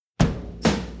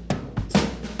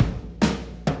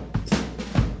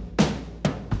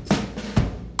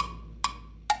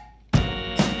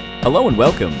Hello and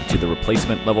welcome to the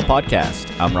Replacement Level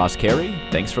Podcast. I'm Ross Carey.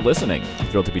 Thanks for listening.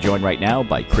 Thrilled to be joined right now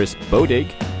by Chris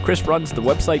Bodig. Chris runs the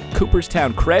website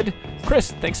Cooperstown Cred.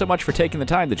 Chris, thanks so much for taking the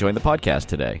time to join the podcast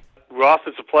today. Ross,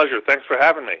 it's a pleasure. Thanks for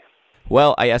having me.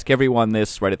 Well, I ask everyone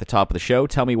this right at the top of the show.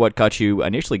 Tell me what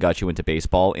initially got you into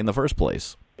baseball in the first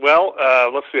place. Well,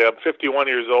 let's see. I'm 51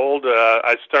 years old.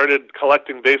 I started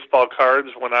collecting baseball cards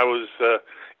when I was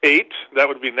 8. That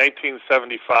would be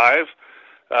 1975.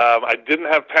 I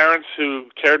didn't have parents who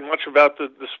cared much about the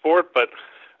sport, but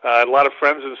I had a lot of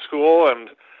friends in school, and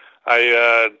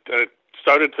I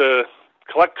started to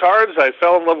collect cards. I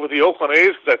fell in love with the Oakland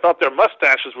A's because I thought their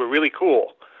mustaches were really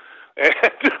cool. And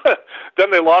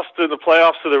then they lost in the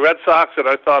playoffs to the Red Sox, and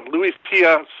I thought Louis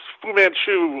Piant's Fu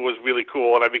Manchu was really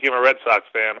cool, and I became a Red Sox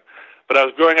fan. But I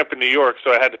was growing up in New York,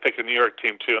 so I had to pick a New York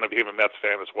team, too, and I became a Mets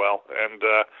fan as well. And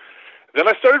then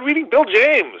I started reading Bill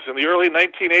James in the early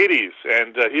 1980s,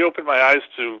 and he opened my eyes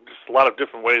to just a lot of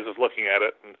different ways of looking at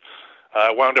it. And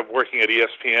I wound up working at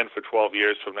ESPN for 12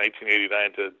 years, from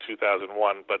 1989 to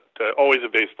 2001, but always a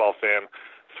baseball fan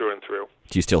through and through.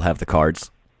 Do you still have the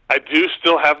cards? I do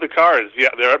still have the cards. Yeah,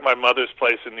 they're at my mother's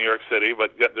place in New York City,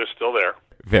 but they're still there.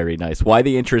 Very nice. Why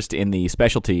the interest in the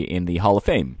specialty in the Hall of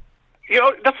Fame? You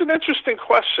know, that's an interesting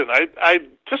question. I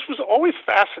just was always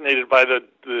fascinated by the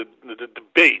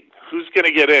debate. Who's going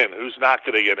to get in? Who's not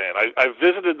going to get in? I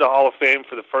visited the Hall of Fame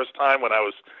for the first time when I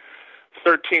was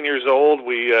 13 years old.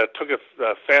 We took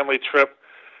a family trip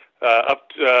up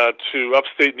to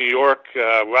upstate New York,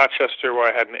 Rochester,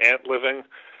 where I had an aunt living.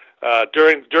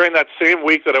 During that same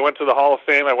week that I went to the Hall of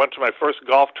Fame, I went to my first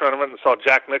golf tournament and saw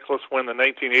Jack Nicklaus win the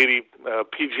 1980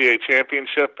 PGA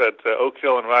Championship at Oak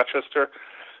Hill in Rochester.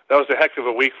 That was a heck of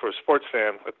a week for a sports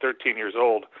fan at 13 years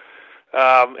old.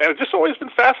 And I've just always been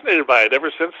fascinated by it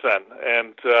ever since then.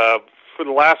 And for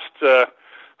the last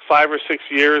 5 or 6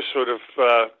 years, sort of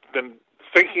been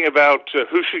thinking about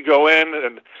who should go in.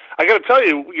 And I got to tell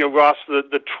you, Ross,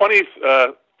 the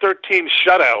 2013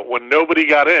 shutout when nobody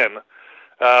got in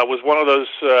was one of those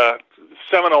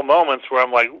seminal moments where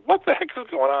I'm like, what the heck is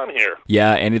going on here?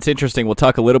 Yeah, and it's interesting. We'll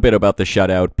talk a little bit about the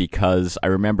shutout because I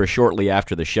remember shortly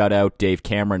after the shutout, Dave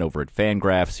Cameron over at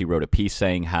Fangraphs, he wrote a piece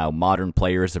saying how modern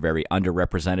players are very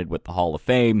underrepresented with the Hall of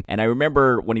Fame. And I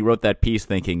remember when he wrote that piece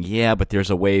thinking, yeah, but there's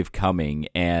a wave coming.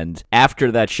 And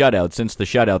after that shutout, since the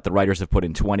shutout, the writers have put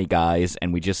in 20 guys,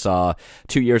 and we just saw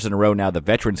 2 years in a row now the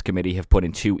Veterans Committee have put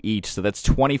in 2 each. So that's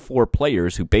 24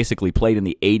 players who basically played in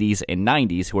the 80s and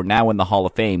 90s who are now in the Hall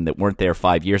of Fame that weren't there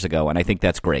 5 years ago, and I think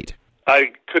that's great.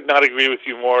 I could not agree with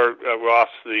you more, Ross.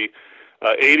 The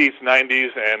 80s, 90s,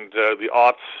 and the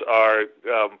aughts are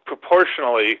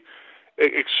proportionally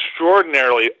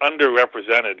extraordinarily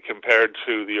underrepresented compared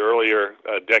to the earlier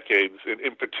decades.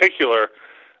 In particular,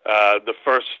 the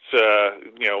first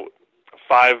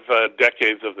 5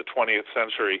 decades of the 20th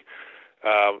century.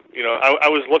 I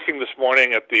was looking this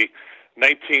morning at the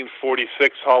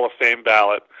 1946 Hall of Fame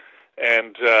ballot,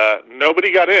 and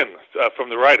nobody got in from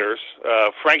the writers.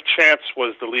 Frank Chance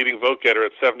was the leading vote getter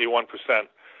at 71%.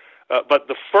 But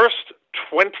the first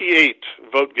 28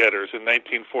 vote getters in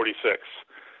 1946,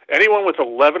 anyone with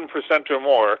 11% or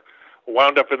more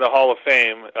wound up in the Hall of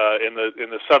Fame in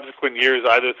the subsequent years,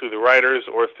 either through the writers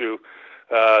or through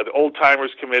the Old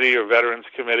Timers Committee or Veterans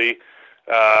Committee.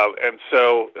 And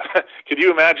so, could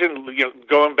you imagine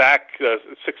going back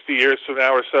 60 years from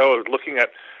now or so, looking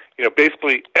at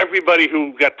basically everybody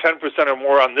who got 10% or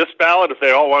more on this ballot, if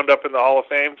they all wound up in the Hall of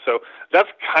Fame. So that's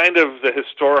kind of the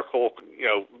historical,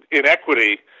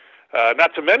 inequity.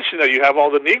 Not to mention that you have all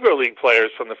the Negro League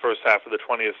players from the first half of the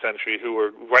 20th century who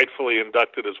were rightfully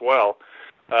inducted as well.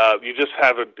 You just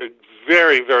have a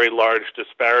very, very large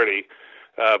disparity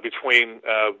between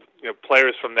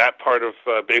players from that part of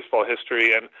baseball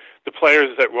history and the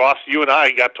players that, Ross, you and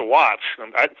I got to watch.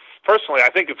 And personally,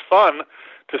 I think it's fun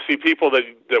to see people that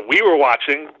we were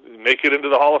watching make it into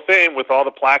the Hall of Fame with all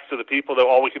the plaques of the people that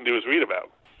all we can do is read about.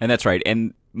 And that's right.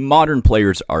 And modern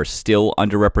players are still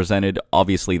underrepresented.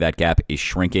 Obviously, that gap is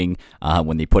shrinking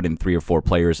when they put in 3 or 4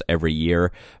 players every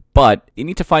year. But you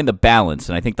need to find the balance,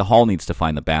 and I think the Hall needs to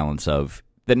find the balance of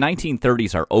the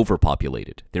 1930s are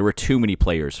overpopulated. There were too many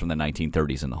players from the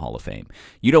 1930s in the Hall of Fame.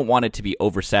 You don't want it to be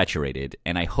oversaturated,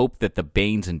 and I hope that the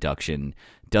Baines induction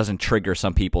doesn't trigger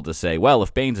some people to say, well,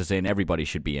 if Baines is in, everybody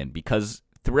should be in, because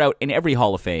throughout, in every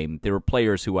Hall of Fame, there were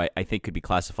players who I think could be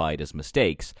classified as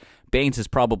mistakes. Baines is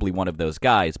probably one of those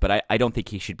guys, but I don't think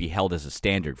he should be held as a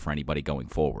standard for anybody going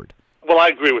forward. Well, I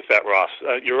agree with that, Ross.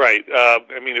 You're right.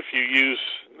 If you use,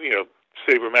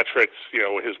 sabermetrics,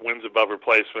 his wins above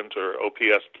replacement or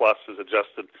OPS plus his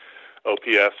adjusted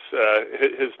OPS,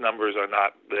 his numbers are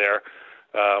not there.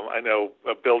 I know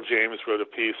Bill James wrote a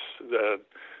piece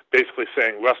basically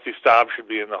saying Rusty Staub should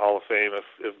be in the Hall of Fame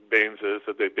if Baines is,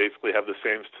 that they basically have the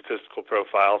same statistical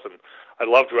profiles. And I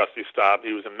loved Rusty Staub.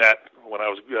 He was a Met when I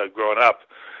was growing up.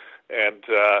 And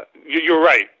you're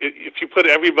right. If you put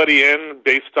everybody in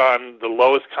based on the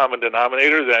lowest common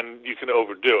denominator, then you can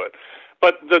overdo it.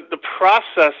 But the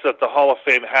process that the Hall of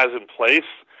Fame has in place,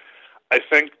 I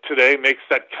think today makes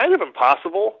that kind of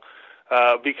impossible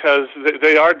because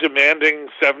they are demanding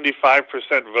 75%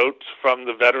 votes from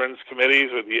the Veterans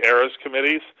Committees or the Eras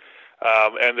Committees,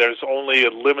 and there's only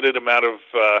a limited amount of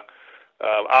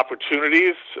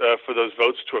opportunities for those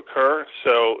votes to occur.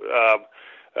 So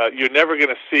you're never going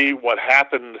to see what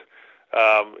happened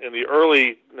in the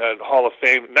early Hall of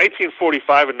Fame.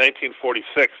 1945 and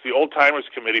 1946, the Old Timers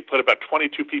Committee put about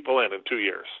 22 people in 2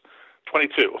 years.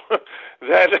 22.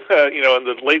 Then, in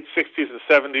the late 60s and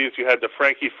 70s, you had the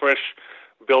Frankie Frisch,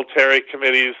 Bill Terry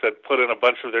committees that put in a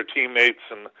bunch of their teammates,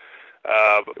 and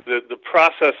the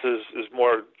process is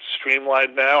more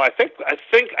streamlined now. I think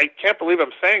I can't believe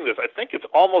I'm saying this. I think it's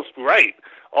almost right,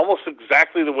 almost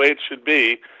exactly the way it should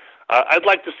be. I'd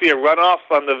like to see a runoff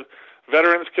on the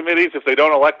Veterans Committees if they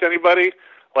don't elect anybody,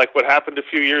 like what happened a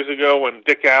few years ago when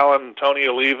Dick Allen, Tony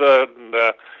Oliva, and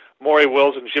Maury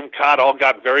Wills and Jim Cott all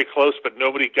got very close, but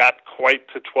nobody got quite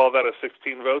to 12 out of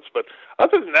 16 votes. But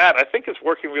other than that, I think it's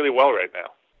working really well right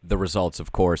now. The results,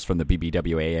 of course, from the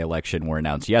BBWA election were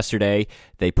announced yesterday.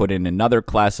 They put in another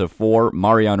class of 4,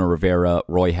 Mariano Rivera,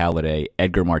 Roy Halladay,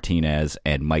 Edgar Martinez,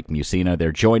 and Mike Mussina.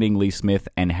 They're joining Lee Smith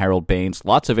and Harold Baines.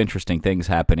 Lots of interesting things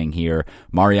happening here.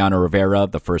 Mariano Rivera,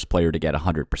 the first player to get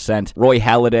 100%. Roy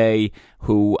Halladay,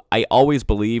 who I always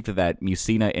believed that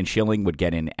Mussina and Schilling would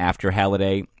get in after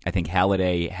Halladay. I think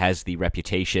Halladay has the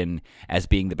reputation as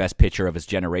being the best pitcher of his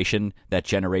generation, that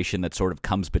generation that sort of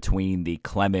comes between the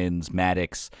Clemens,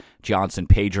 Maddox, Johnson,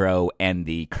 Pedro, and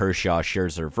the Kershaw,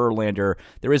 Scherzer, Verlander.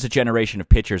 There is a generation of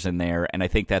pitchers in there, and I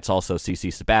think that's also CC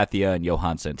Sabathia and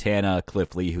Johan Santana,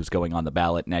 Cliff Lee, who's going on the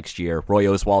ballot next year, Roy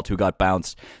Oswalt, who got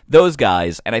bounced. Those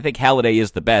guys, and I think Halladay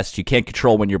is the best. You can't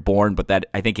control when you're born, but that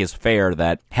I think is fair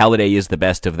that Halladay is the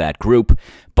best of that group.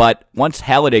 But once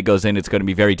Halladay goes in, it's going to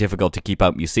be very difficult to keep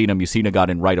out Mussina. Mussina got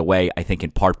in right away, I think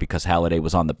in part because Halladay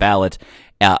was on the ballot.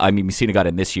 Mussina got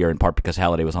in this year in part because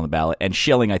Halladay was on the ballot. And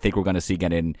Schilling, I think we're going to see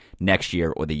get in next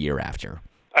year or the year after.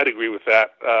 I'd agree with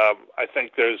that. I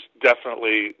think there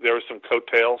were some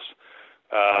coattails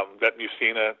that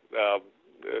Mussina,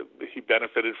 he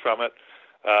benefited from it.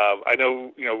 I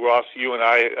know, Ross, you and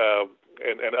I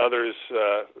and others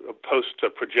post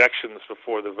projections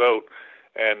before the vote,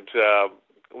 and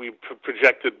we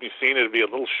projected Mussina to be a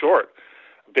little short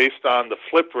based on the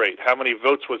flip rate. How many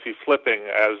votes was he flipping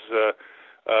as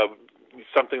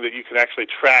something that you can actually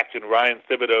track in Ryan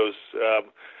Thibodeau's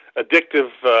addictive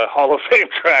Hall of Fame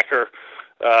tracker.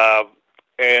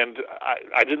 And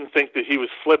I didn't think that he was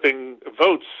flipping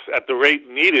votes at the rate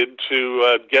needed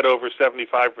to get over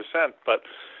 75%. But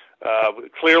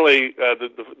clearly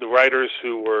the writers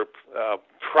who were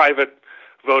private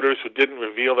voters who didn't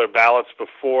reveal their ballots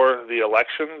before the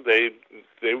election, they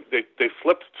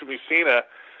flipped to Mussina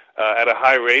at a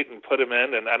high rate and put him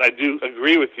in. And I do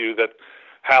agree with you that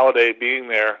Halladay being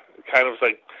there kind of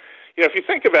like, if you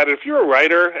think about it, if you're a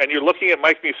writer and you're looking at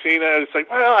Mike Mussina, it's like,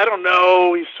 well, I don't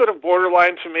know, he's sort of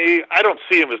borderline to me. I don't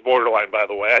see him as borderline, by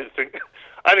the way. I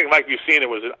think Mike Mussina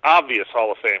was an obvious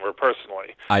Hall of Famer,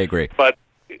 personally. I agree. But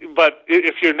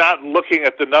if you're not looking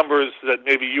at the numbers that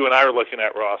maybe you and I are looking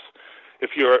at, Ross,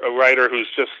 if you're a writer who's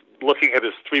just looking at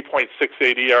his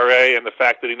 3.68 ERA and the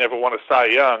fact that he never won a Cy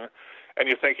Young, and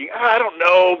you're thinking, I don't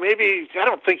know, maybe I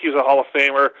don't think he's a Hall of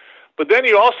Famer. But then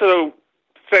you also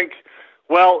think,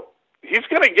 well, he's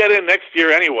going to get in next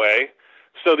year anyway,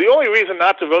 so the only reason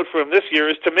not to vote for him this year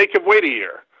is to make him wait a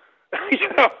year.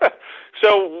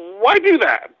 So why do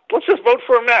that? Let's just vote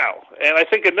for him now. And I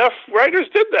think enough writers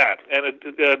did that, and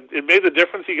it made the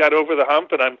difference. He got over the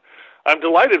hump, and I'm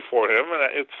delighted for him,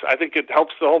 and I think it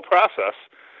helps the whole process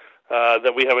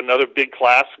that we have another big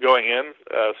class going in,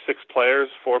 6 players,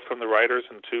 4 from the writers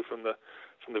and 2 from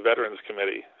the Veterans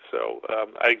Committee. So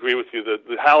I agree with you.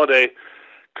 The Halladay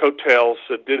coattails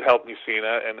did help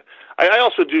Mussina, and I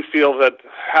also do feel that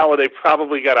Halladay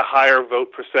probably got a higher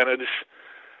vote percentage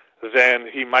than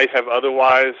he might have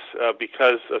otherwise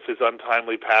because of his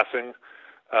untimely passing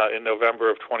in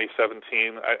November of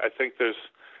 2017. I think there's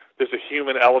a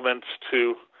human element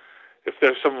to, if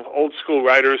there's some old school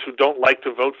writers who don't like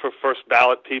to vote for first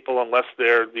ballot people unless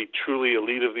they're the truly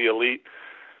elite of the elite,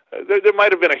 there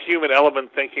might have been a human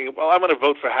element thinking, well, I'm going to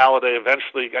vote for Halladay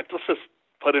eventually. Let's just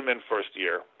put him in first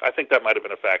year. I think that might have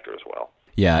been a factor as well.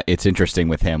 Yeah, it's interesting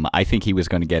with him. I think he was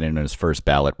going to get in on his first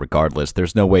ballot regardless.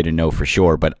 There's no way to know for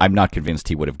sure, but I'm not convinced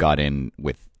he would have got in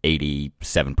with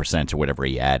 87% or whatever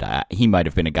he had. He might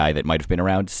have been a guy that might have been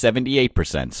around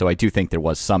 78%. So I do think there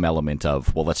was some element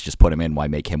of, well, let's just put him in. Why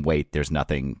make him wait? There's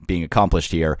nothing being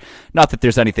accomplished here. Not that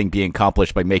there's anything being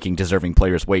accomplished by making deserving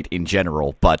players wait in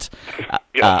general, but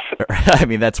I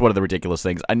mean, that's one of the ridiculous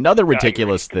things. Another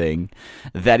ridiculous thing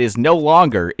that is no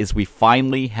longer is we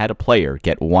finally had a player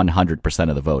get 100%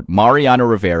 of the vote. Mariano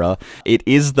Rivera. It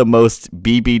is the most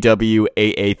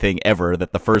BBWAA thing ever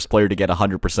that the first player to get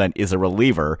 100% is a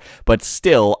reliever. But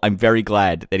still, I'm very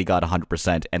glad that he got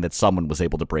 100% and that someone was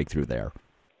able to break through there.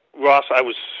 Ross, I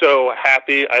was so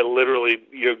happy. I literally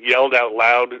yelled out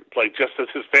loud, like just as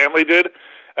his family did.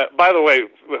 By the way,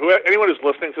 anyone who's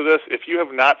listening to this, if you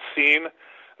have not seen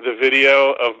the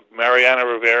video of Mariano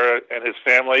Rivera and his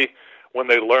family when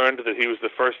they learned that he was the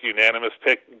first unanimous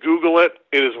pick, Google it.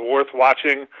 It is worth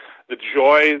watching. The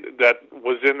joy that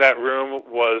was in that room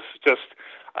was just...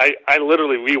 I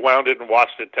literally rewound it and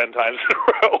watched it 10 times in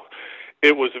a row.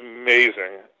 It was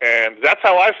amazing. And that's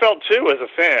how I felt, too, as a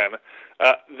fan.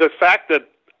 The fact that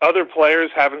other players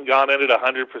haven't gone in at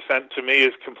 100% to me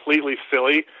is completely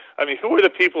silly. I mean, who are the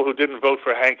people who didn't vote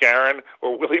for Hank Aaron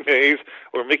or Willie Mays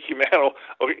or Mickey Mantle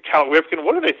or Cal Ripken?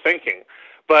 What are they thinking?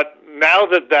 But now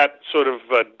that that sort of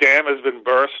dam has been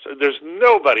burst, there's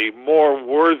nobody more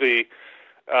worthy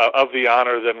of the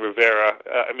honor than Rivera.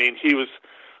 I mean, he was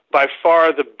by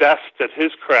far the best at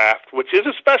his craft, which is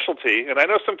a specialty, and I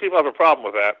know some people have a problem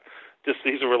with that. Just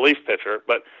he's a relief pitcher,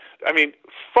 but I mean,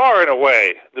 far and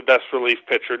away the best relief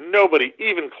pitcher, nobody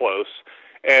even close,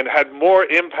 and had more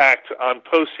impact on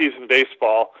postseason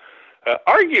baseball,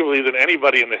 arguably than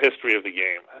anybody in the history of the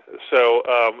game. So,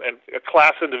 and a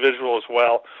class individual as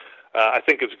well. I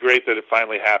think it's great that it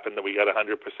finally happened, that we got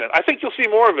 100%. I think you'll see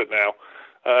more of it now.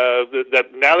 That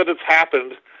now that it's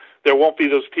happened, there won't be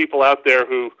those people out there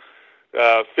who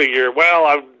figure,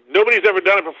 well, nobody's ever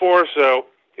done it before, so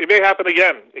it may happen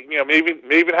again. You know, maybe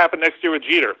it happen next year with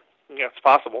Jeter. Yeah, it's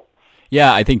possible.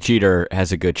 Yeah, I think Jeter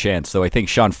has a good chance, though I think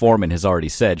Sean Foreman has already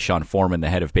said, Sean Foreman, the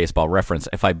head of Baseball Reference,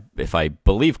 if I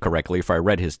believe correctly, if I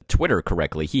read his Twitter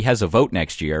correctly, he has a vote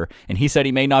next year, and he said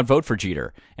he may not vote for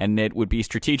Jeter, and it would be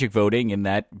strategic voting in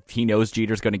that he knows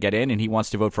Jeter's going to get in, and he wants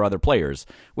to vote for other players,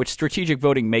 which strategic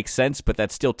voting makes sense, but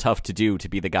that's still tough to do, to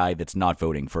be the guy that's not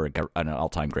voting for an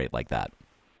all-time great like that.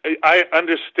 I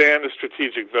understand the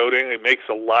strategic voting. It makes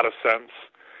a lot of sense.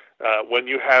 When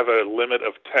you have a limit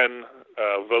of 10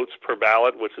 votes per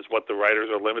ballot, which is what the writers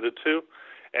are limited to,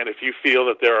 and if you feel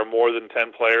that there are more than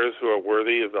 10 players who are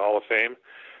worthy of the Hall of Fame,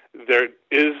 there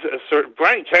is a certain...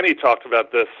 Brian Kenny talked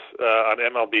about this on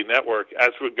MLB Network as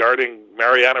regarding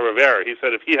Mariano Rivera. He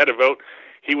said if he had a vote,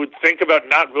 he would think about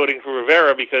not voting for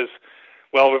Rivera because,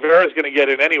 well, Rivera's going to get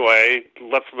in anyway.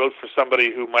 Let's vote for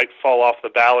somebody who might fall off the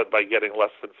ballot by getting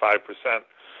less than 5%.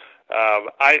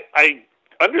 I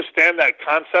understand that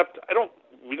concept. I don't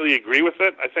really agree with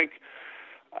it.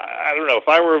 I don't know. If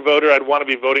I were a voter, I'd want to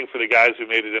be voting for the guys who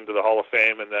made it into the Hall of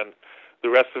Fame, and then the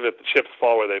rest of it, the chips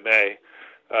fall where they may.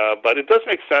 But it does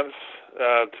make sense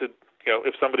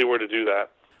if somebody were to do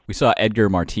that. We saw Edgar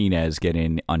Martinez get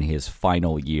in on his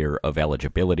final year of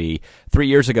eligibility. 3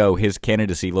 years ago, his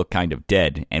candidacy looked kind of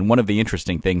dead, and one of the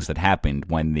interesting things that happened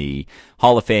when the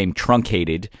Hall of Fame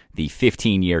truncated the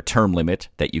 15-year term limit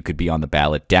that you could be on the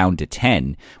ballot down to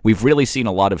 10, we've really seen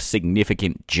a lot of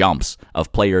significant jumps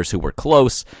of players who were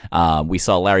close. We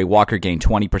saw Larry Walker gain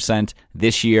 20%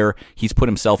 this year. He's put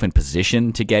himself in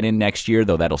position to get in next year,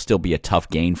 though that'll still be a tough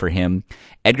gain for him.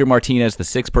 Edgar Martinez, the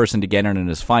sixth person to get in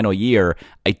his final year.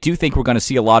 I do think we're going to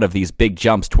see a lot of these big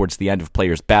jumps towards the end of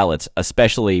players' ballots,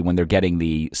 especially when they're getting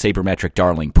the sabermetric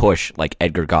darling push like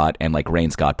Edgar got and like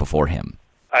Raines got before him.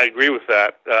 I agree with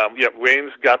that.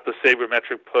 Raines got the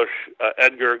sabermetric push.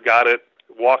 Edgar got it.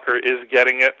 Walker is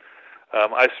getting it.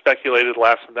 I speculated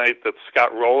last night that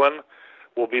Scott Rowland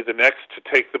will be the next to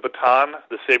take the baton,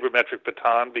 the sabermetric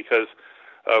baton, because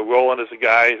Rowland is a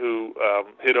guy who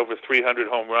hit over 300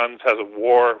 home runs, has a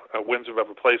WAR, wins above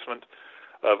replacement,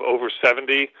 of over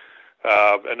 70,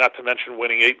 and not to mention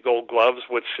winning 8 Gold Gloves,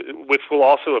 which will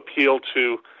also appeal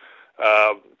to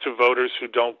voters who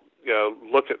don't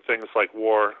look at things like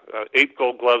WAR. 8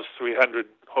 Gold Gloves, 300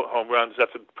 home runs,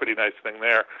 that's a pretty nice thing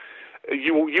there.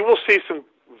 You will see some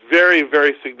very,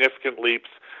 very significant leaps.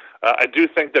 I do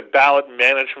think that ballot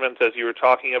management, as you were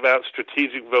talking about,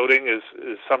 strategic voting is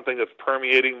something that's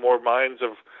permeating more minds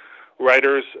of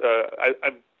writers.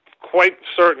 I'm quite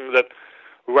certain that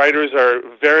writers are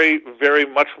very, very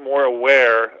much more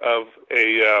aware of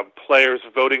a player's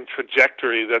voting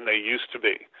trajectory than they used to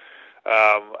be.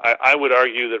 I would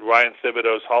argue that Ryan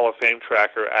Thibodeau's Hall of Fame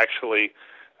tracker actually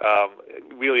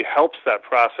really helps that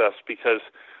process, because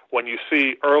when you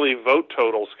see early vote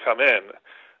totals come in,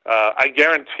 I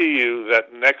guarantee you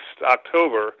that next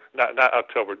October,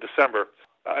 December,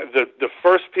 the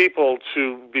first people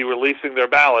to be releasing their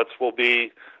ballots will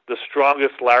be the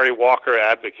strongest Larry Walker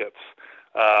advocates.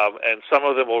 And some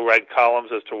of them will write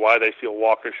columns as to why they feel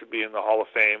Walker should be in the Hall of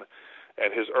Fame,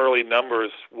 and his early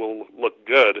numbers will look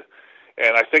good.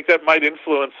 And I think that might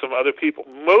influence some other people.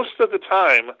 Most of the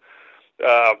time,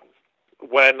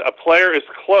 when a player is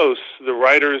close, the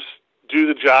writers do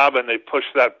the job and they push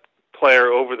that player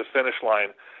over the finish line,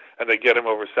 and they get him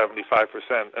over 75%.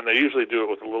 And they usually do it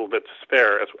with a little bit to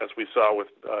spare, as we saw with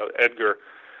Edgar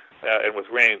and with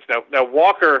Raines. Now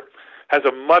Walker has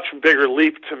a much bigger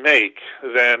leap to make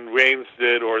than Raines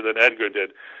did or than Edgar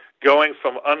did. Going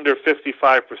from under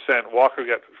 55%, Walker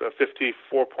got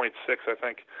 54.6, I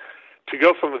think. To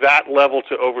go from that level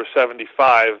to over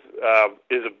 75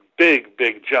 is a big,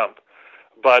 big jump.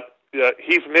 But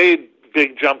he's made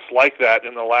big jumps like that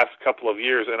in the last couple of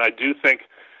years, and I do think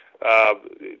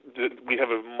we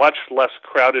have a much less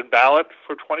crowded ballot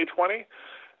for 2020.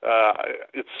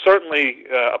 It's certainly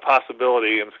a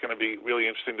possibility, and it's going to be really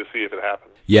interesting to see if it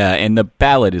happens. Yeah, and the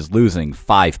ballot is losing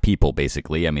 5 people,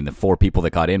 basically. I mean, the 4 people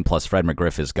that got in, plus Fred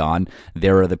McGriff is gone.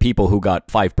 There are the people who got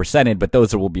 5% in, but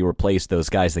those will be replaced. Those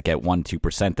guys that get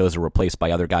 1-2%, those are replaced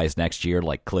by other guys next year,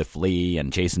 like Cliff Lee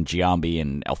and Jason Giambi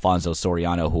and Alfonso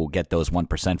Soriano, who will get those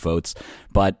 1% votes.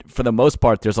 But for the most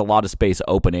part, there's a lot of space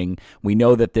opening. We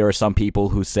know that there are some people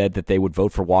who said that they would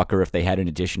vote for Walker if they had an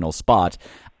additional spot.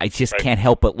 I just can't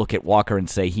help but look at Walker and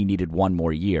say he needed one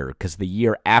more year, because the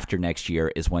year after next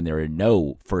year is when there are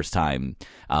no first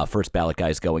ballot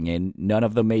guys going in. None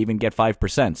of them may even get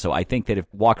 5%. So I think that if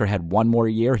Walker had one more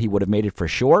year, he would have made it for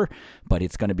sure, but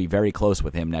it's going to be very close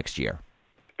with him next year.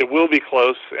 It will be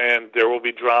close, and there will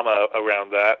be drama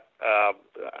around that.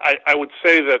 I would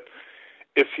say that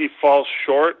if he falls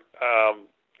short,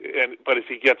 but if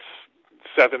he gets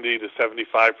 70 to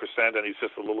 75% and he's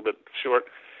just a little bit short,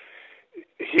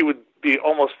 he would be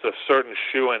almost a certain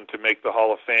shoo-in to make the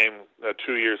Hall of Fame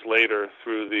 2 years later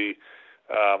through the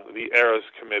Eras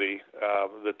Committee,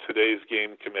 the Today's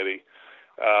Game Committee.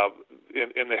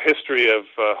 In the history of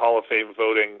Hall of Fame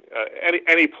voting,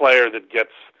 any player that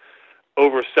gets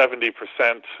over 70%,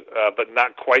 but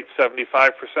not quite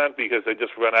 75% because they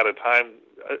just run out of time,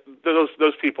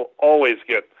 those people always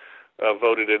get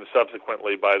voted in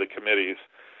subsequently by the committees.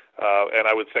 And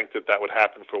I would think that would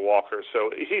happen for Walker. So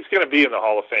he's going to be in the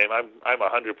Hall of Fame. I'm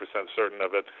 100% certain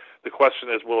of it. The question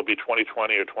is, will it be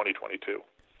 2020 or 2022?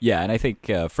 Yeah, and I think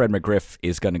Fred McGriff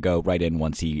is going to go right in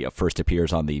once he first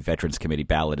appears on the Veterans Committee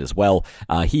ballot as well.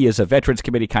 He is a Veterans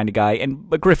Committee kind of guy, and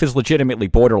McGriff is legitimately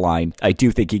borderline. I do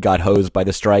think he got hosed by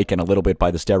the strike and a little bit by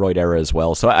the steroid era as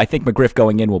well. So I think McGriff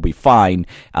going in will be fine.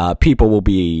 People will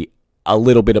be a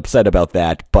little bit upset about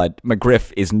that, but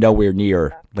McGriff is nowhere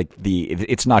near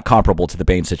it's not comparable to the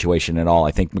Bain situation at all.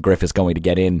 I think McGriff is going to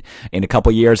get in a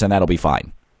couple years, and that'll be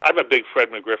fine. I'm a big Fred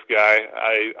McGriff guy.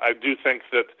 I do think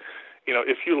that,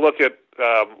 if you look at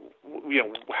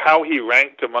how he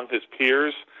ranked among his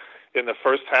peers in the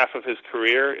first half of his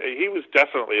career, he was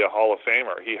definitely a Hall of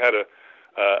Famer. He had a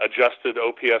adjusted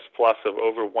OPS plus of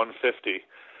over 150.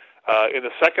 In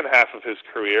the second half of his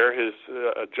career, his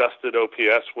adjusted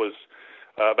OPS was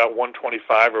about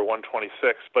 125 or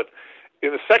 126. But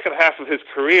in the second half of his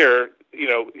career,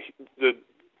 the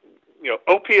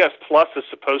OPS plus is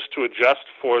supposed to adjust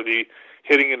for the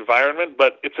hitting environment,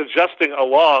 but it's adjusting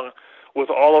along with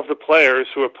all of the players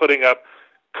who are putting up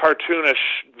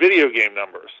cartoonish video game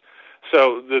numbers.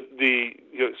 So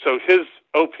so his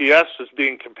OPS is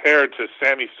being compared to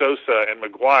Sammy Sosa and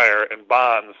McGwire and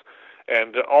Bonds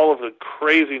and all of the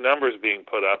crazy numbers being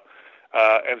put up.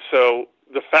 And so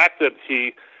the fact that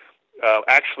he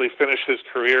actually finished his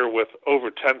career with over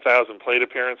 10,000 plate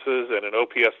appearances and an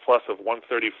OPS plus of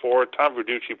 134, Tom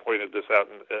Verducci pointed this out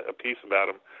in a piece about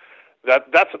him,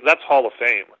 that's Hall of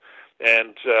Fame.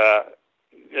 And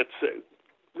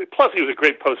plus he was a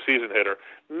great postseason hitter.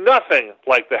 Nothing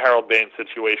like the Harold Bain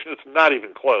situation. It's not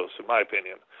even close, in my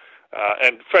opinion.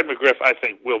 And Fred McGriff, I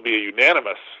think, will be a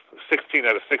unanimous 16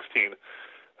 out of 16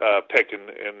 pick in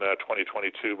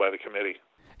 2022 by the committee.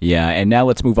 Yeah, and now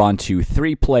let's move on to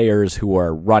 3 players who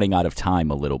are running out of time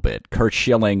a little bit. Curt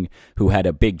Schilling, who had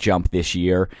a big jump this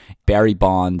year, Barry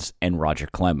Bonds, and Roger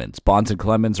Clemens. Bonds and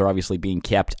Clemens are obviously being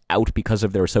kept out because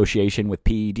of their association with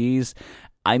PEDs.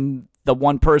 I'm the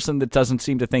one person that doesn't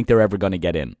seem to think they're ever going to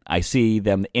get in. I see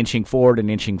them inching forward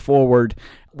and inching forward.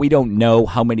 We don't know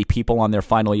how many people on their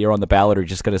final year on the ballot are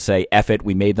just going to say, F it,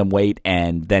 we made them wait,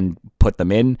 and then put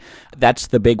them in. That's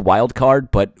the big wild card.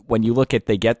 But when you look at,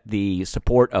 they get the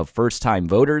support of first-time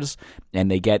voters, and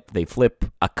they flip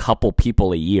a couple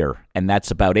people a year, and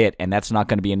that's about it. And that's not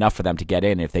going to be enough for them to get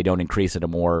in if they don't increase at a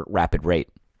more rapid rate.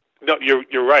 No,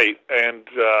 you're right. And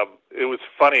it was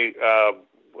funny. I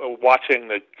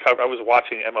was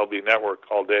watching MLB Network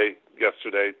all day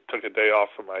yesterday. Took a day off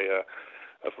from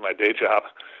my day job,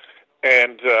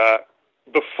 and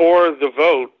before the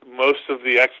vote, most of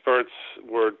the experts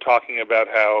were talking about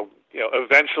how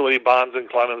eventually Bonds and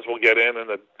Clemens will get in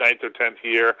the 9th or 10th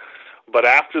year. But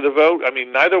after the vote, I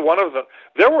mean, neither one of them.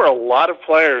 There were a lot of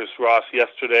players, Ross,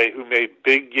 yesterday who made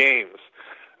big games.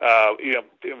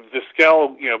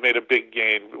 Vizquel, made a big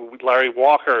game. Larry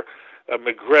Walker.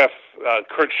 McGriff,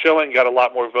 Curt Schilling got a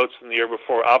lot more votes than the year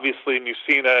before. Obviously,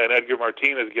 Mussina and Edgar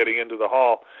Martinez getting into the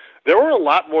Hall. There were a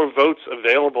lot more votes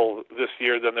available this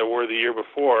year than there were the year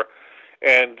before.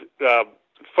 And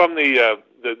from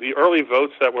the early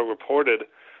votes that were reported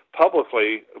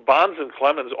publicly, Bonds and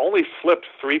Clemens only flipped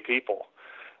 3 people.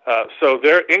 So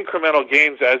their incremental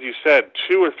gains, as you said,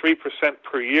 2 or 3%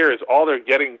 per year is all they're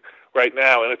getting right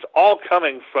now. And it's all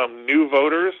coming from new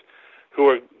voters who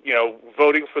are,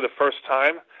 voting for the first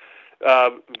time.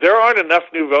 There aren't enough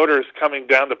new voters coming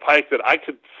down the pike that I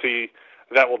could see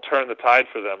that will turn the tide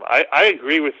for them. I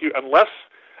agree with you.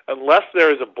 Unless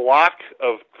there is a block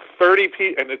of 30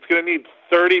 people, and it's going to need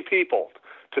 30 people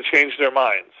to change their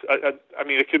minds. I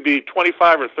mean, it could be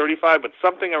 25 or 35, but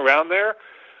something around there.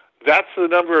 That's the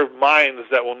number of minds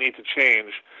that will need to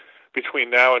change between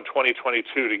now and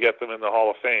 2022 to get them in the Hall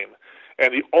of Fame.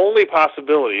 And the only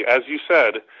possibility, as you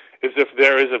said, is if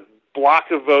there is a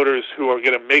block of voters who are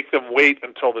going to make them wait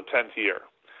until the 10th year.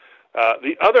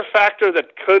 The other factor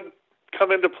that could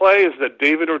come into play is that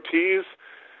David Ortiz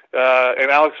and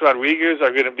Alex Rodriguez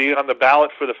are going to be on the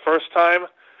ballot for the first time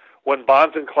when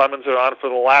Bonds and Clemens are on for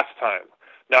the last time.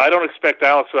 Now, I don't expect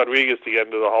Alex Rodriguez to get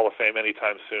into the Hall of Fame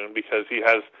anytime soon because he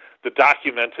has the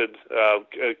documented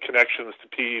connections to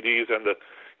PEDs and the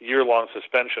year-long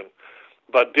suspension.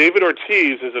 But David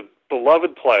Ortiz is a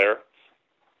beloved player.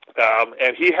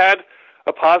 And he had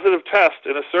a positive test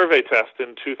in a survey test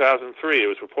in 2003. It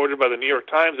was reported by the New York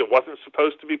Times. It wasn't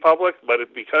supposed to be public, but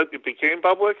it became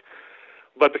public.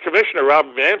 But the commissioner, Rob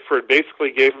Manfred,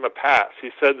 basically gave him a pass.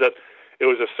 He said that it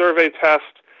was a survey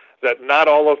test, that not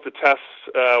all of the tests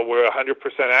were 100%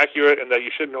 accurate, and that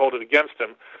you shouldn't hold it against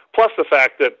him. Plus the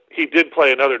fact that he did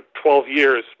play another 12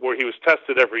 years where he was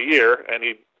tested every year, and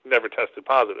he never tested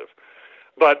positive.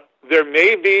 But there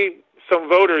may be some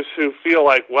voters who feel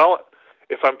like, well,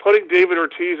 if I'm putting David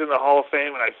Ortiz in the Hall of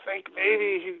Fame, and I think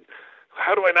maybe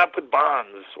how do I not put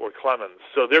Bonds or Clemens?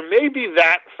 So there may be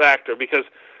that factor, because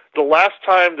the last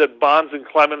time that Bonds and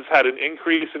Clemens had an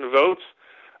increase in votes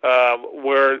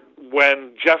were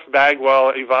when Jeff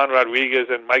Bagwell, Ivan Rodriguez,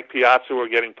 and Mike Piazza were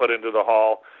getting put into the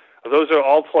Hall. Those are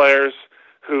all players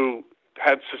who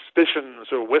had suspicions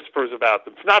or whispers about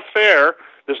them. It's not fair.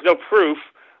 There's no proof.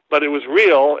 But it was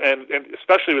real, and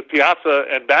especially with Piazza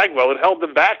and Bagwell, it held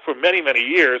them back for many, many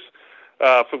years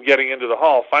from getting into the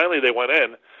Hall. Finally, they went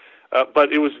in.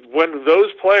 But it was when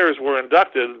those players were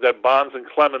inducted that Bonds and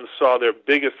Clemens saw their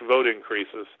biggest vote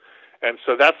increases. And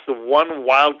so that's the one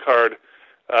wild card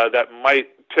that might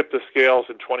tip the scales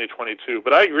in 2022.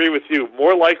 But I agree with you.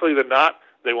 More likely than not,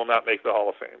 they will not make the Hall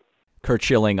of Fame. Curt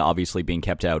Schilling obviously being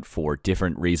kept out for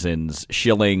different reasons.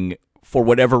 Schilling, for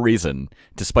whatever reason,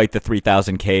 despite the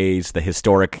 3,000 Ks, the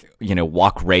historic,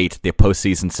 walk rate, the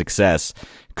postseason success,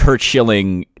 Curt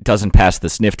Schilling doesn't pass the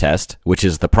sniff test, which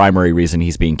is the primary reason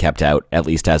he's being kept out, at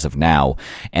least as of now.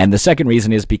 And the second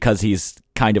reason is because he's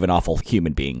kind of an awful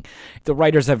human being. The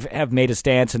writers have made a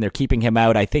stance and they're keeping him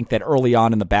out. I think that early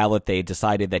on in the ballot, they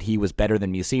decided that he was better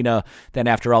than Mussina. Then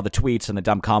after all the tweets and the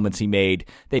dumb comments he made,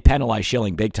 they penalized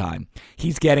Schilling big time.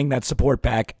 He's getting that support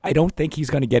back. I don't think he's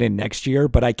going to get in next year,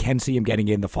 but I can see him getting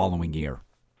in the following year.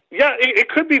 Yeah, it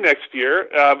could be next year.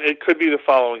 It could be the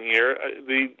following year.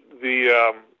 He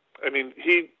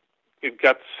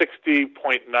got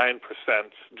 60.9%,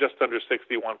 just under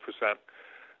 61%.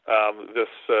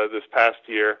 This past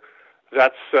year,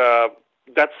 that's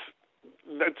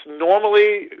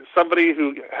normally somebody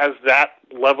who has that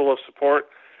level of support.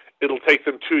 It'll take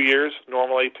them 2 years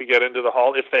normally to get into the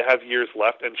Hall if they have years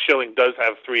left, and Schilling does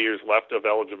have 3 years left of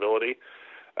eligibility.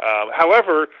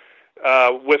 However,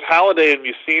 with Halladay and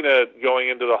Mussina going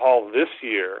into the Hall this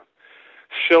year,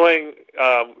 Schilling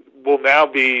will now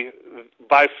be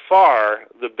by far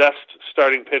the best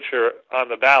starting pitcher on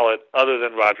the ballot other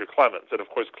than Roger Clemens. And, of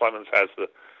course, Clemens has the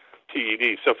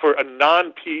PED. So for a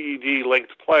non-PED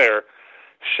linked player,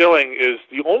 Schilling is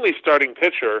the only starting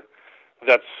pitcher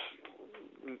that's,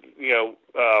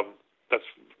 that's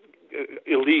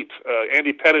elite.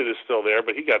 Andy Pettitte is still there,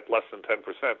 but he got less than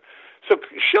 10%. So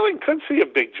Schilling could see a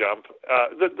big jump.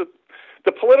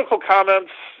 The political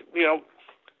comments,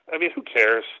 who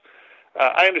cares?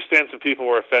 I understand some people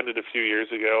were offended a few years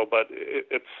ago, but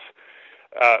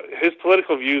his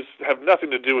political views have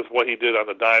nothing to do with what he did on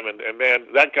the diamond. And, man,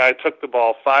 that guy took the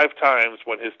ball 5 times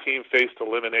when his team faced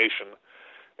elimination,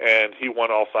 and he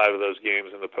won all 5 of those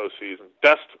games in the postseason.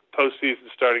 Best postseason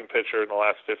starting pitcher in the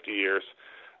last 50 years,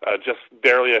 just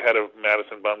barely ahead of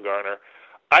Madison Bumgarner.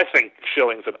 I think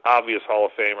Schilling's an obvious Hall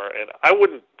of Famer, and I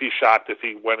wouldn't be shocked if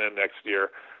he went in next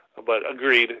year. But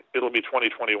agreed, it'll be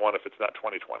 2021 if it's not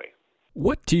 2020.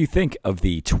 What do you think of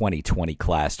the 2020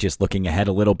 class? Just looking ahead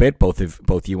a little bit,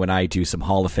 both you and I do some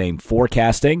Hall of Fame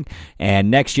forecasting,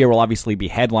 and next year will obviously be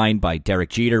headlined by Derek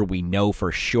Jeter. We know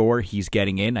for sure he's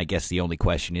getting in. I guess the only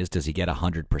question is, does he get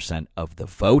 100% of the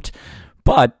vote?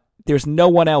 But there's no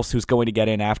one else who's going to get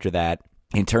in after that.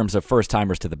 In terms of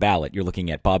first-timers to the ballot, you're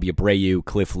looking at Bobby Abreu,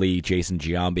 Cliff Lee, Jason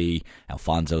Giambi,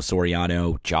 Alfonso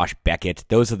Soriano, Josh Beckett.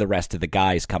 Those are the rest of the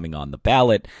guys coming on the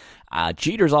ballot.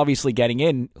 Jeter's obviously getting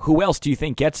in. Who else do you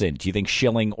think gets in? Do you think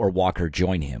Schilling or Walker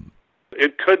join him?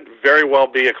 It could very well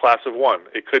be a class of one.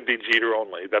 It could be Jeter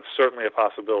only. That's certainly a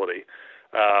possibility.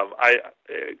 I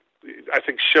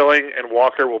think Schilling and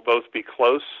Walker will both be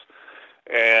close,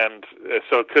 and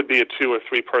so it could be a 2 or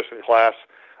 3 person class.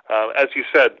 As you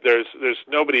said, there's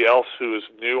nobody else who is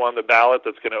new on the ballot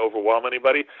that's going to overwhelm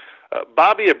anybody.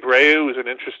 Bobby Abreu is an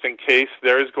interesting case.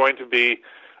 There is going to be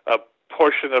a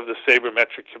portion of the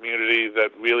sabermetric community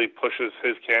that really pushes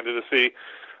his candidacy.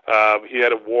 He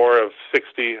had a WAR of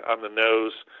 60 on the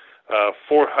nose,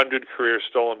 400 career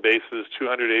stolen bases,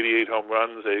 288 home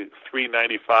runs, a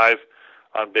 395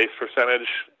 on base percentage,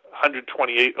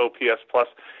 128 OPS plus.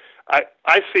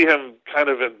 I see him kind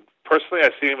of in. Personally, I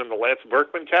see him in the Lance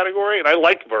Berkman category, and I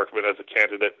like Berkman as a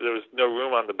candidate. There was no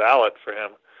room on the ballot for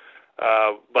him.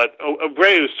 But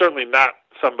Abreu is certainly not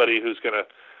somebody who's going to,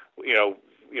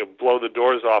 blow the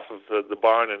doors off of the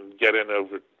barn and get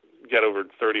over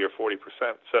 30 or 40%.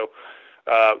 So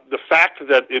the fact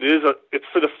that it's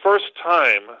for the first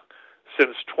time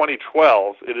since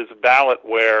 2012, it is a ballot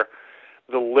where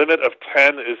the limit of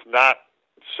 10 is not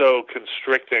so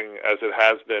constricting as it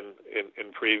has been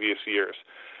in previous years.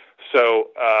 So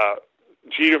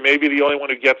Jeter may be the only one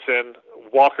who gets in.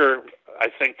 Walker, I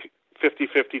think,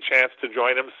 50-50 chance to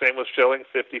join him. Same with Schilling,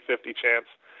 50-50 chance.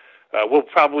 We'll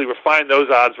probably refine those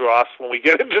odds, Ross, when we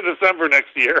get into December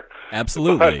next year.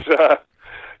 Absolutely. But,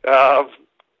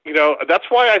 that's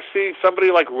why I see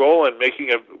somebody like Rolen making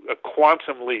a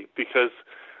quantum leap, because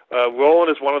Rolen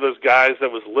is one of those guys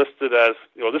that was listed as,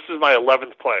 this is my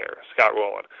 11th player, Scott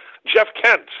Rolen. Jeff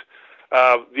Kent,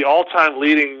 the all-time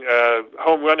leading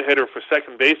home run hitter for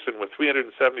second baseman with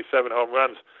 377 home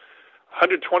runs,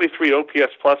 123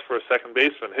 OPS plus for a second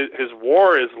baseman. His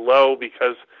WAR is low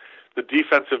because the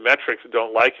defensive metrics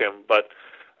don't like him, but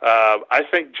I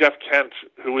think Jeff Kent,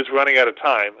 who is running out of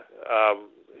time,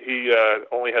 he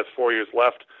only has 4 years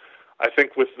left. I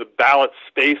think with the ballot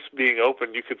space being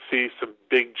open, you could see some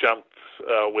big jumps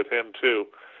with him too.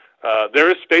 There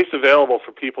is space available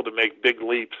for people to make big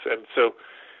leaps, and so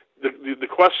the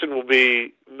question will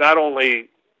be not only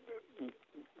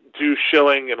do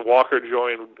Schilling and Walker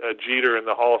join Jeter in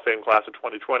the Hall of Fame class of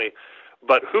 2020,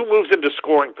 but who moves into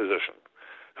scoring position?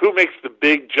 Who makes the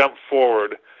big jump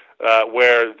forward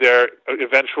where their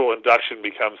eventual induction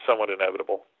becomes somewhat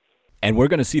inevitable? And we're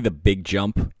going to see the big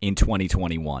jump in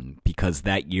 2021 because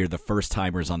that year the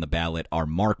first-timers on the ballot are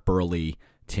Mark Buehrle,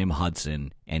 Tim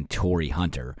Hudson, and Torrey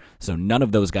Hunter. So none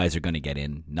of those guys are going to get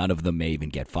in. None of them may even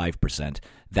get 5%.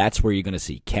 That's where you're going to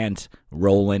see Kent,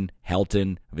 Rolen,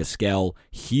 Helton, Vizquel,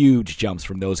 huge jumps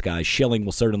from those guys. Schilling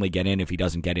will certainly get in if he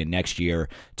doesn't get in next year.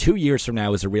 2 years from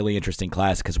now is a really interesting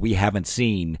class because we haven't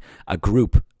seen a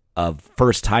group of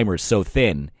first-timers so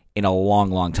thin in a long,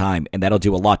 long time, and that'll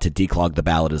do a lot to declog the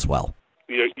ballot as well.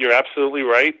 You're absolutely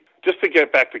right. Just to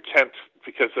get back to Kent,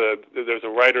 because there's a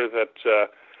writer that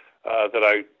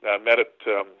I met at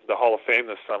the Hall of Fame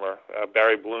this summer,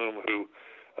 Barry Bloom, who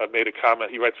made a comment.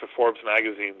 He writes for Forbes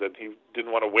magazine that he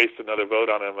didn't want to waste another vote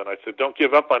on him, and I said, don't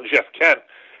give up on Jeff Kent.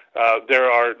 There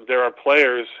are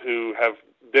players who have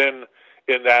been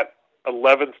in that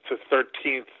 11th to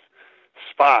 13th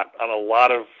spot on a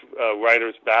lot of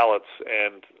writers' ballots,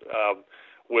 and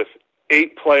with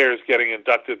 8 players getting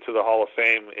inducted to the Hall of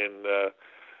Fame in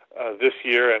this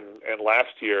year and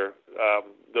last year,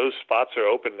 those spots are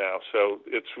open now. So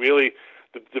it's really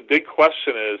the big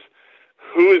question is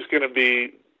who is going to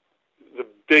be the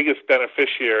biggest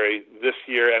beneficiary this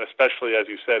year, and especially, as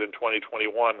you said, in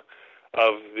 2021,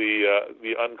 of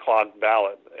the unclogged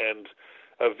ballot. And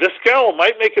Vizquel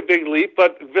might make a big leap,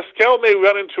 but Vizquel may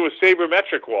run into a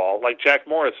sabermetric wall like Jack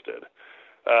Morris did.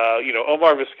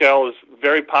 Omar Vizquel is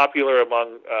very popular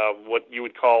among what you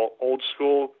would call old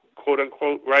school,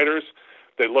 quote-unquote, writers.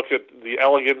 They look at the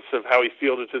elegance of how he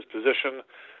fielded his position.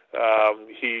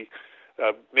 He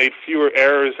made fewer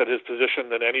errors at his position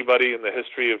than anybody in the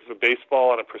history of baseball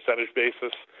on a percentage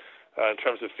basis in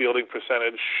terms of fielding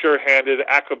percentage. Sure-handed,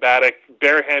 acrobatic,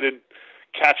 barehanded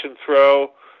catch and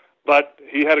throw. But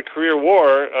he had a career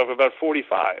WAR of about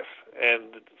 45.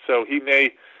 And so he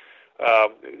may,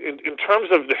 in terms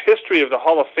of the history of the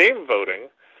Hall of Fame voting,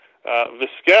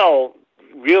 Vizquel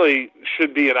really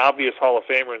should be an obvious Hall of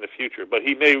Famer in the future, but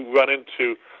he may run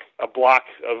into a block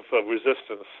of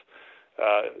resistance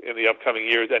in the upcoming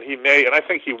years, and I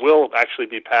think he will actually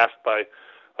be passed by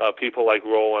people like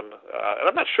Rolen, and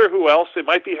I'm not sure who else. It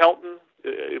might be Helton,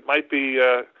 it might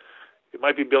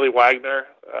be Billy Wagner,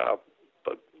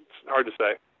 but it's hard to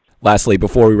say. Lastly,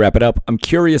 before we wrap it up, I'm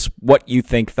curious what you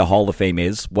think the Hall of Fame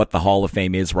is, what the Hall of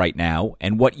Fame is right now,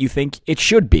 and what you think it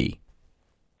should be.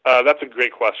 That's a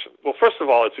great question. Well, first of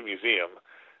all, it's a museum,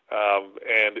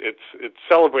 and it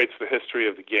celebrates the history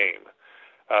of the game.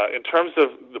 In terms of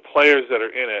the players that are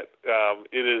in it,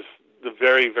 it is the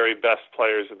very, very best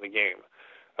players in the game.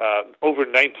 Over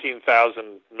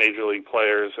 19,000 major league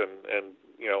players, and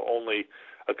only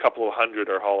a couple of hundred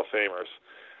are Hall of Famers.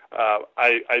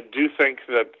 I do think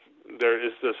that there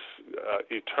is this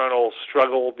eternal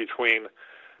struggle between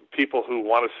people who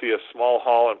want to see a small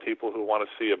hall and people who want to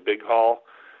see a big hall.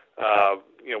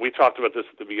 We talked about this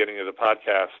at the beginning of the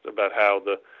podcast about how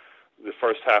the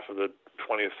first half of the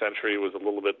 20th century was a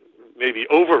little bit maybe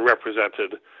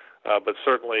overrepresented, but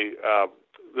certainly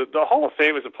the Hall of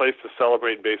Fame is a place to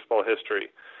celebrate baseball history,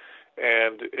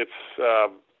 and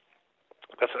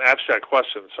that's an abstract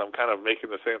question, so I'm kind of making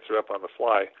this answer up on the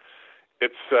fly.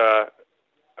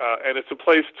 And it's a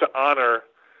place to honor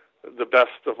the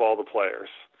best of all the players.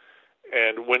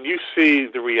 And when you see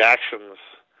the reactions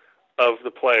of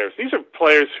the players, these are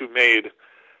players who made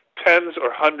tens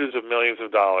or hundreds of millions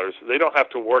of dollars. They don't have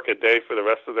to work a day for the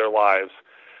rest of their lives.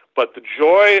 But the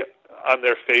joy on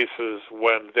their faces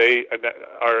when they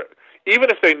are, even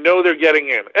if they know they're getting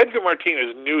in. Edgar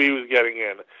Martinez knew he was getting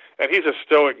in, and he's a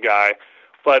stoic guy.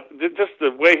 But just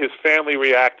the way his family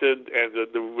reacted, and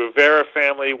the Rivera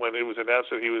family, when it was announced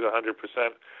that he was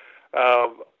 100%,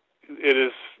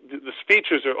 the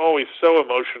speeches are always so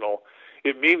emotional.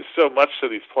 It means so much to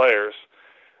these players,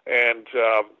 and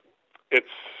it's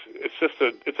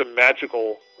a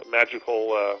magical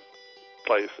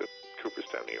place in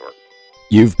Cooperstown, New York.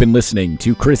 You've been listening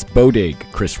to Chris Bodig.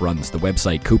 Chris runs the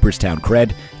website Cooperstown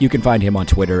Cred. You can find him on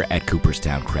Twitter at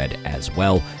Cooperstown Cred as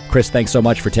well. Chris, thanks so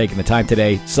much for taking the time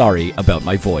today. Sorry about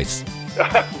my voice.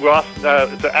 Ross,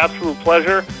 it's an absolute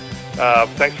pleasure.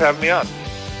 Thanks for having me on.